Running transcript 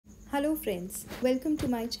Hello friends, welcome to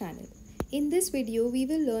my channel. In this video, we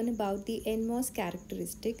will learn about the NMOS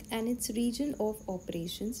characteristic and its region of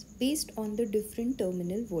operations based on the different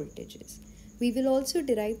terminal voltages. We will also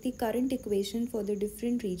derive the current equation for the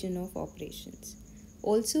different region of operations.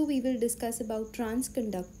 Also, we will discuss about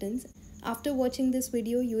transconductance. After watching this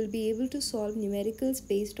video, you will be able to solve numericals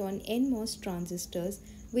based on NMOS transistors,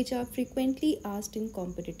 which are frequently asked in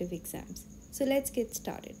competitive exams. So let's get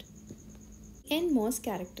started. NMOS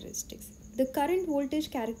characteristics. The current voltage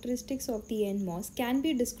characteristics of the NMOS can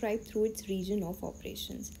be described through its region of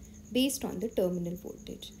operations based on the terminal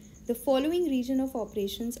voltage. The following region of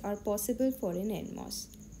operations are possible for an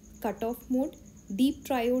NMOS: cutoff mode, deep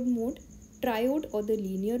triode or the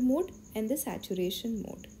linear mode, and the saturation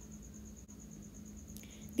mode.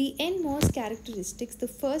 The NMOS characteristics, the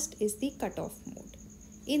first is the cutoff mode.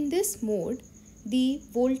 In this mode, the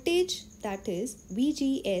voltage, that is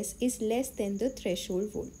VGS, is less than the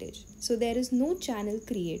threshold voltage. So there is no channel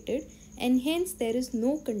created and hence there is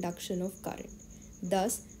no conduction of current.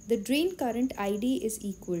 Thus, the drain current ID is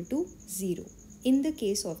equal to 0 in the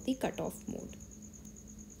case of the cutoff mode.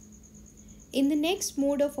 In the next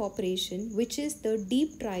mode of operation, which is the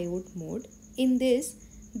deep triode mode, in this,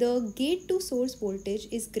 the gate to source voltage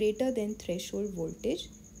is greater than threshold voltage.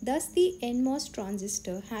 Thus, the NMOS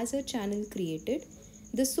transistor has a channel created.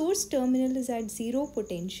 The source terminal is at zero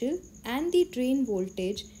potential and the drain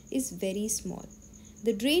voltage is very small.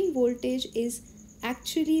 The drain voltage is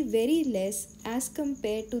actually very less as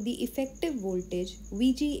compared to the effective voltage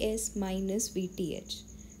VGS minus VTH.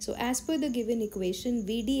 So, as per the given equation,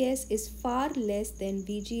 VDS is far less than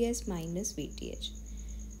VGS minus VTH.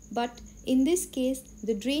 But in this case,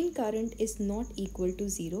 the drain current is not equal to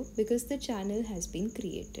 0 because the channel has been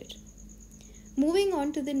created. Moving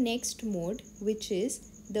on to the next mode, which is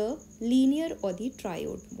the linear or the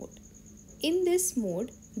triode mode. In this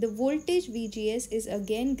mode, the voltage VGS is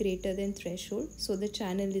again greater than threshold, so the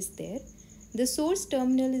channel is there. The source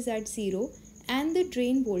terminal is at 0 and the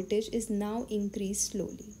drain voltage is now increased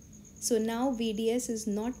slowly. So now VDS is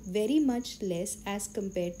not very much less as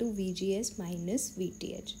compared to VGS minus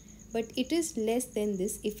VTH, but it is less than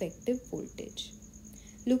this effective voltage.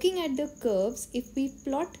 Looking at the curves, if we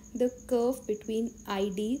plot the curve between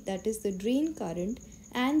ID, that is the drain current,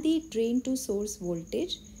 and the drain to source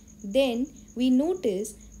voltage, then we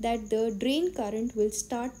notice that the drain current will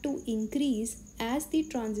start to increase as the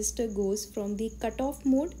transistor goes from the cutoff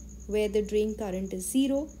mode, where the drain current is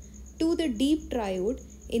 0, to the deep triode.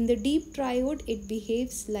 In the deep triode, it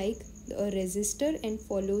behaves like a resistor and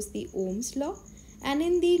follows the Ohm's law. And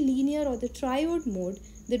in the linear or the triode mode,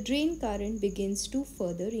 the drain current begins to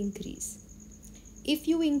further increase. If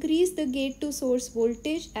you increase the gate to source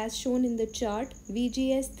voltage as shown in the chart,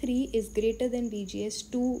 VGS3 is greater than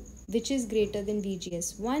VGS2, which is greater than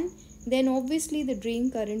VGS1, then obviously the drain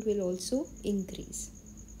current will also increase.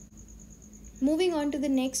 Moving on to the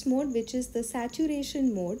next mode, which is the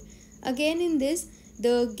saturation mode. Again in this,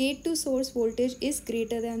 the gate to source voltage is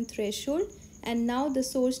greater than threshold, and now the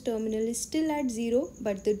source terminal is still at 0,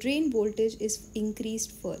 but the drain voltage is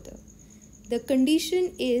increased further. The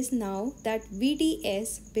condition is now that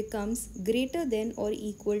VDS becomes greater than or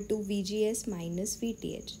equal to VGS minus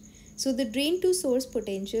VTH. So the drain to source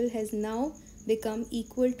potential has now become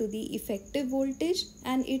equal to the effective voltage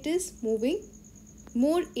and it is moving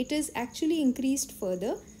more, it is actually increased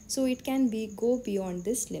further, so it can go beyond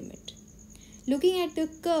this limit. Looking at the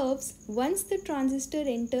curves, once the transistor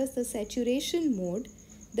enters the saturation mode,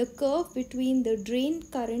 the curve between the drain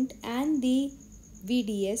current and the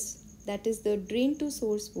VDS, that is the drain to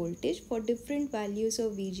source voltage, for different values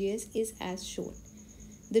of VGS is as shown.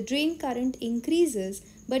 The drain current increases,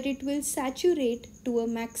 but it will saturate to a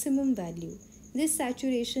maximum value. This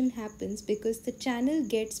saturation happens because the channel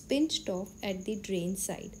gets pinched off at the drain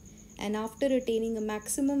side, and after attaining a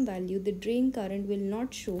maximum value, the drain current will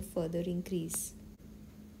not show further increase.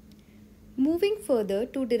 Moving further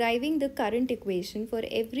to deriving the current equation for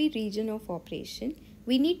every region of operation,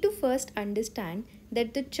 we need to first understand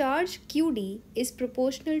that the charge QD is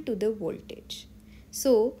proportional to the voltage.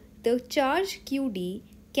 So, the charge QD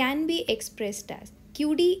can be expressed as,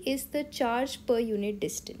 QD is the charge per unit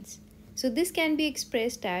distance. So, this can be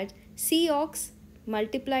expressed as Cox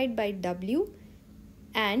multiplied by W,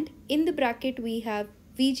 and in the bracket we have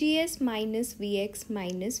VGS minus Vx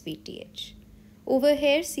minus VTH. Over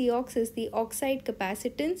here, Cox is the oxide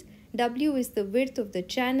capacitance, W is the width of the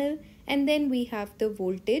channel, and then we have the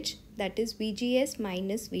voltage, that is VGS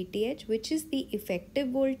minus VTH, which is the effective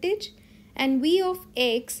voltage, and V of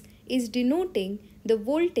X is denoting the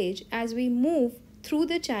voltage as we move through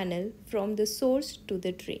the channel from the source to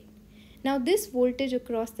the drain. Now this voltage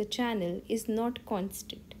across the channel is not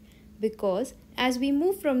constant because as we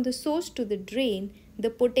move from the source to the drain, the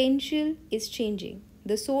potential is changing.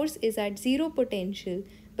 The source is at zero potential,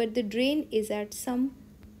 but the drain is at some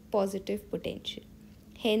positive potential.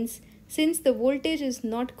 Hence, since the voltage is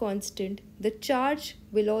not constant, the charge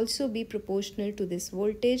will also be proportional to this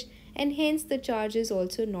voltage, and hence the charge is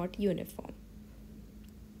also not uniform.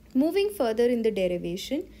 Moving further in the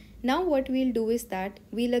derivation, now what we'll do is that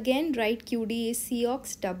we'll again write QD is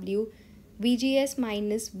Cox W VGS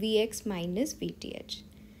minus Vx minus Vth.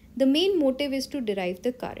 The main motive is to derive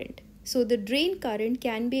the current. So the drain current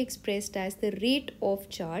can be expressed as the rate of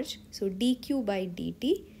charge, so dq by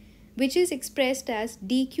dt, which is expressed as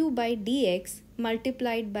dq by dx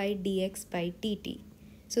multiplied by dx by dt.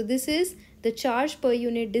 So this is the charge per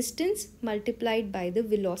unit distance multiplied by the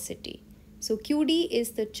velocity. So QD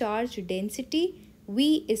is the charge density,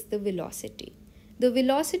 V is the velocity. The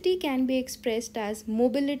velocity can be expressed as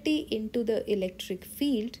mobility into the electric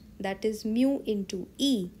field, that is mu into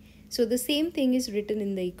E. So the same thing is written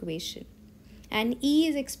in the equation. And E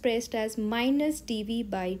is expressed as minus dV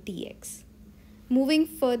by dx. Moving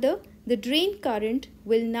further, the drain current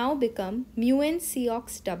will now become mu n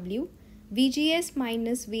Cox W VGS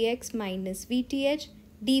minus Vx minus Vth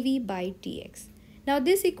dV by dx. Now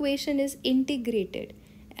this equation is integrated,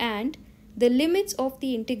 and the limits of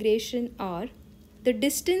the integration are the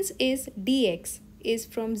distance is dx is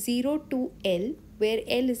from 0 to L, where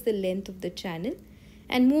L is the length of the channel,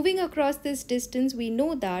 and moving across this distance we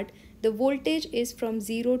know that the voltage is from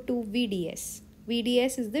 0 to VDS.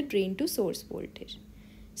 VDS is the drain to source voltage.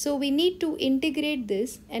 So we need to integrate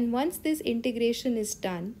this, and once this integration is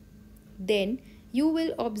done, then you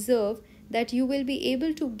will observe that you will be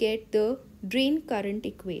able to get the drain current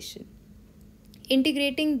equation.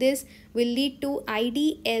 Integrating this will lead to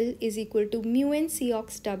IDL is equal to mu n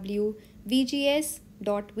Cox W VGS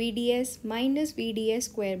dot VDS minus VDS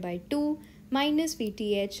square by 2 minus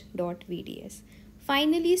VTH dot VDS.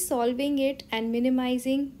 Finally, solving it and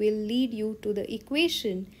minimizing will lead you to the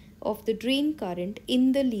equation of the drain current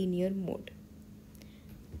in the linear mode.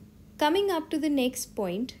 Coming up to the next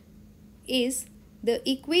point is the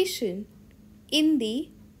equation in the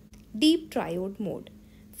deep triode mode.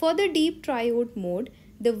 For the deep triode mode,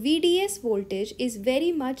 the VDS voltage is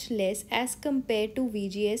very much less as compared to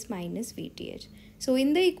VGS minus VTH. So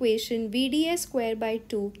in the equation, VDS square by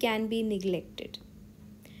 2 can be neglected.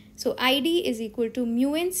 So ID is equal to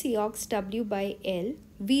mu n Cox W by L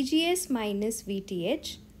VGS minus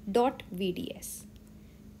VTH dot VDS.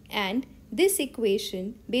 And this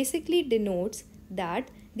equation basically denotes that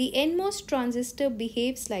the NMOS transistor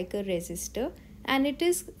behaves like a resistor, and it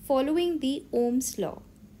is following the Ohm's law.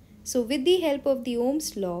 So with the help of the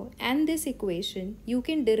Ohm's law and this equation, you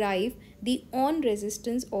can derive the on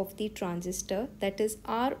resistance of the transistor, that is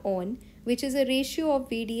R on, which is a ratio of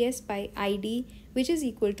VDS by ID, which is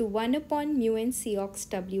equal to 1 upon mu n Cox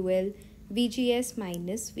WL VGS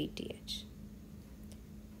minus VTH.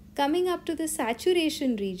 Coming up to the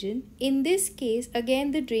saturation region, in this case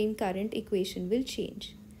again the drain current equation will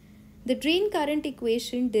change. The drain current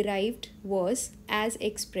equation derived was as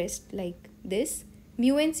expressed like this: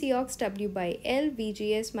 mu n Cox W by L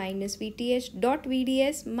VGS minus VTH dot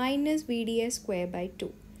VDS minus VDS square by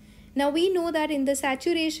 2. Now we know that in the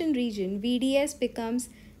saturation region, VDS becomes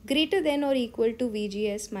greater than or equal to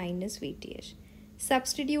VGS minus VTH.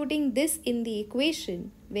 Substituting this in the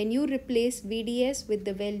equation, when you replace VDS with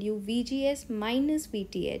the value VGS minus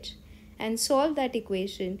VTH and solve that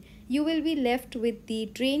equation, you will be left with the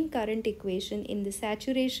drain current equation in the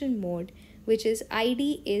saturation mode, which is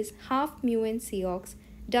ID is half mu n Cox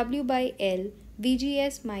W by L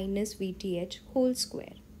VGS minus VTH whole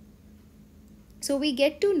square. So we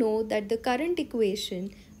get to know that the current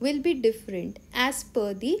equation will be different as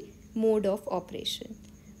per the mode of operation.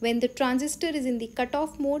 When the transistor is in the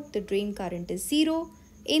cutoff mode, the drain current is 0.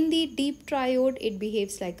 In the deep triode, it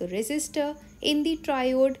behaves like a resistor. In the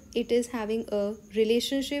triode, it is having a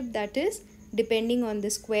relationship that is depending on the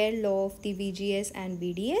square law of the VGS and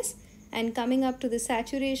VDS. And coming up to the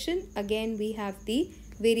saturation, again we have the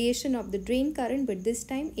variation of the drain current, but this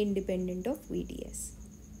time independent of VDS.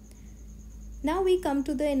 Now we come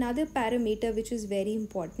to the another parameter which is very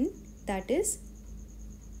important, that is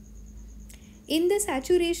in the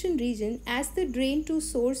saturation region, as the drain to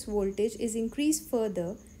source voltage is increased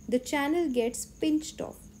further, the channel gets pinched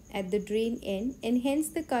off at the drain end, and hence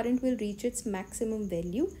the current will reach its maximum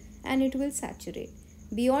value and it will saturate.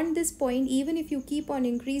 Beyond this point, even if you keep on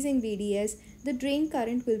increasing VDS, the drain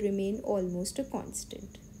current will remain almost a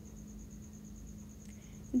constant.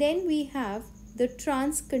 Then we have the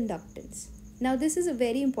transconductance. Now this is a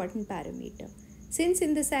very important parameter. Since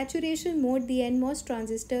in the saturation mode the NMOS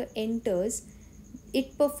transistor enters,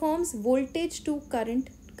 it performs voltage to current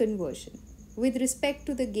conversion. With respect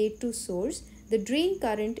to the gate to source, the drain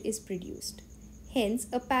current is produced. Hence,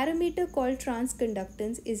 a parameter called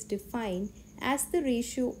transconductance is defined as the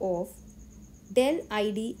ratio of del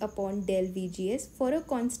ID upon del VGS for a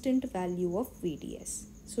constant value of VDS.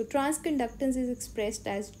 So transconductance is expressed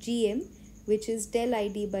as GM, which is del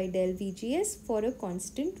ID by del VGS for a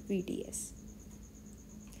constant VDS.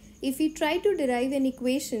 If we try to derive an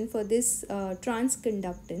equation for this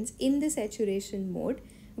transconductance in the saturation mode,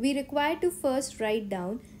 we require to first write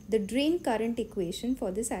down the drain current equation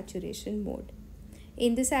for the saturation mode.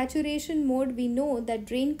 In the saturation mode, we know that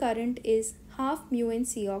drain current is half mu n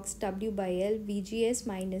Cox W by L VGS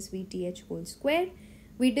minus VTH whole square.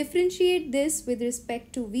 We differentiate this with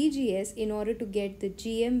respect to VGS in order to get the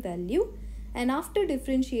GM value, and after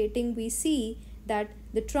differentiating we see that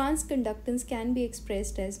the transconductance can be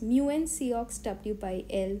expressed as mu n Cox W by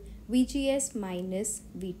L VGS minus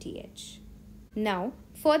VTH. Now,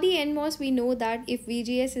 for the NMOS, we know that if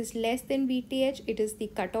VGS is less than VTH, it is the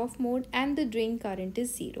cutoff mode and the drain current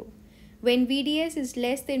is 0. When VDS is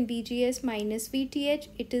less than VGS minus VTH,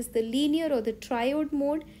 it is the linear or the triode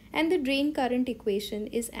mode and the drain current equation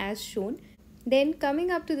is as shown. Then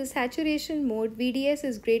coming up to the saturation mode, VDS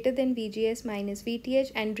is greater than VGS minus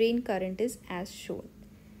VTH and drain current is as shown.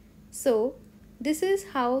 So, this is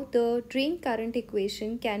how the drain current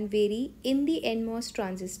equation can vary in the NMOS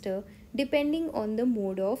transistor depending on the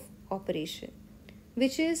mode of operation,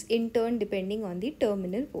 which is in turn depending on the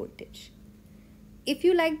terminal voltage. If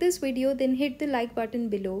you like this video, then hit the like button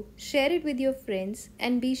below, share it with your friends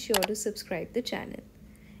and be sure to subscribe the channel.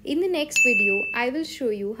 In the next video, I will show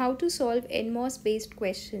you how to solve NMOS based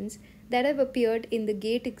questions that have appeared in the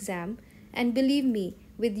GATE exam, and believe me,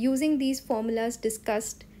 with using these formulas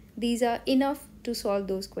discussed, these are enough to solve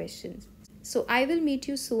those questions. So I will meet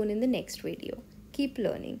you soon in the next video. Keep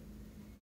learning.